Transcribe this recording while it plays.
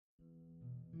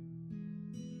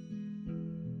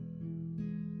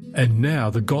And now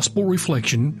the Gospel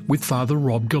Reflection with Father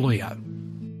Rob Galea.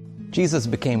 Jesus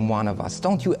became one of us.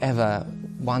 Don't you ever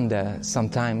wonder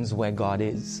sometimes where God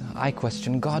is? I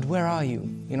question, God, where are you?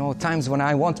 You know, times when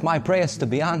I want my prayers to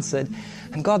be answered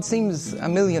and God seems a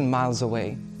million miles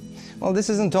away. Well, this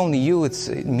isn't only you, it's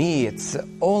me, it's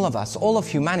all of us, all of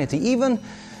humanity. Even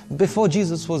before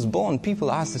Jesus was born, people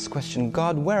asked this question,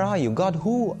 God, where are you? God,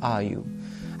 who are you?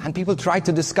 And people tried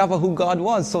to discover who God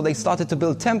was, so they started to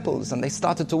build temples and they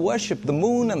started to worship the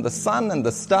moon and the sun and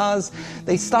the stars.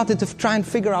 They started to try and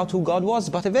figure out who God was,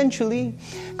 but eventually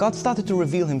God started to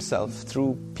reveal himself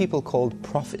through people called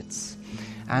prophets.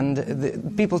 And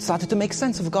the people started to make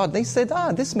sense of God. They said,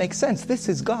 this makes sense. This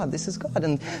is God. This is God.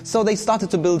 And so they started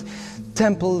to build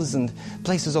temples and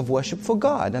places of worship for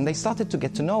God. And they started to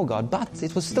get to know God. But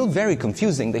it was still very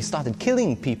confusing. They started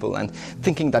killing people and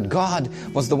thinking that God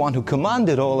was the one who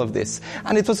commanded all of this.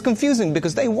 And it was confusing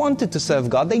because they wanted to serve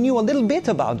God. They knew a little bit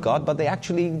about God, but they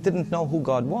actually didn't know who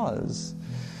God was.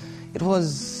 It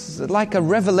was like a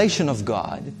revelation of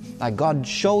God. Like God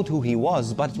showed who he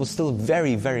was, but it was still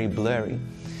very, very blurry.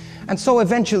 And so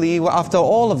eventually, after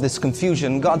all of this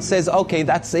confusion, God says, okay,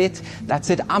 that's it.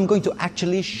 I'm going to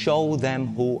actually show them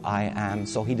who I am.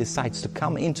 So he decides to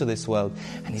come into this world.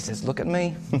 And he says, look at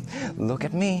me. Look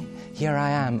at me. Here I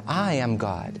am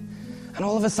God. And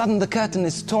all of a sudden, the curtain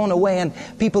is torn away and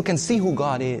people can see who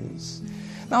God is.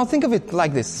 Now think of it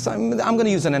like this. I'm going to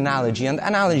use an analogy, and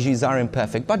analogies are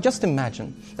imperfect, but just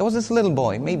imagine. There was this little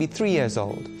boy, maybe 3 years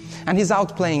old, and he's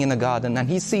out playing in the garden, and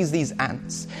he sees these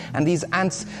ants. And these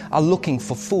ants are looking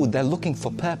for food, they're looking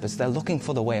for purpose, they're looking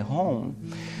for the way home.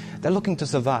 They're looking to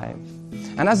survive.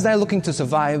 And as they're looking to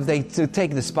survive, they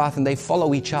take this path and they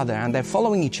follow each other, and they're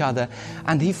following each other,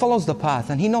 and he follows the path,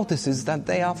 and he notices that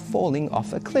they are falling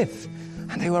off a cliff.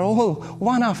 And they were all,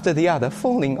 one after the other,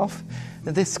 falling off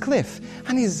this cliff.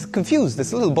 And he's confused.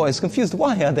 This little boy is confused.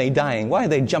 Why are they dying? Why are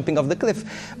they jumping off the cliff?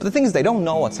 But the thing is, they don't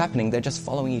know what's happening. They're just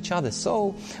following each other.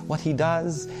 So what he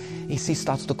does is he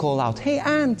starts to call out, hey,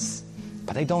 ants!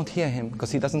 But they don't hear him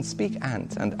because he doesn't speak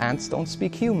ant, and ants don't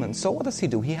speak human. So what does he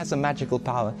do? He has a magical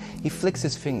power. He flicks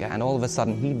his finger, and all of a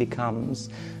sudden he becomes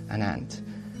an ant.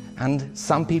 And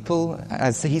some people,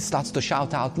 as he starts to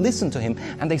shout out, listen to him,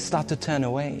 and they start to turn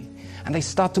away. And they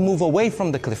start to move away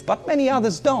from the cliff, but many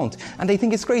others don't. And they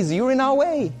think it's crazy, you're in our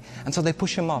way. And so they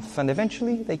push him off, and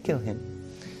eventually they kill him.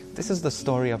 This is the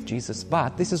story of Jesus,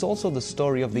 but this is also the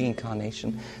story of the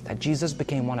incarnation, that Jesus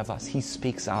became one of us. He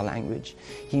speaks our language.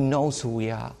 He knows who we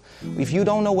are. If you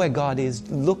don't know where God is,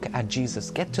 look at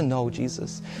Jesus. Get to know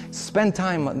Jesus. Spend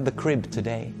time at the crib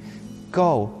today.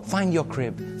 Go, find your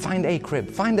crib, find a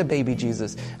crib, find a baby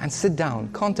Jesus, and sit down,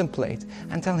 contemplate,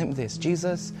 and tell him this,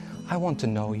 Jesus, I want to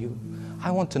know you. I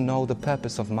want to know the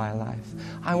purpose of my life.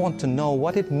 I want to know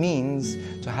what it means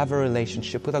to have a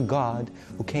relationship with a God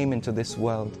who came into this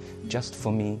world just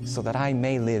for me, so that I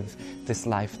may live this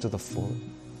life to the full.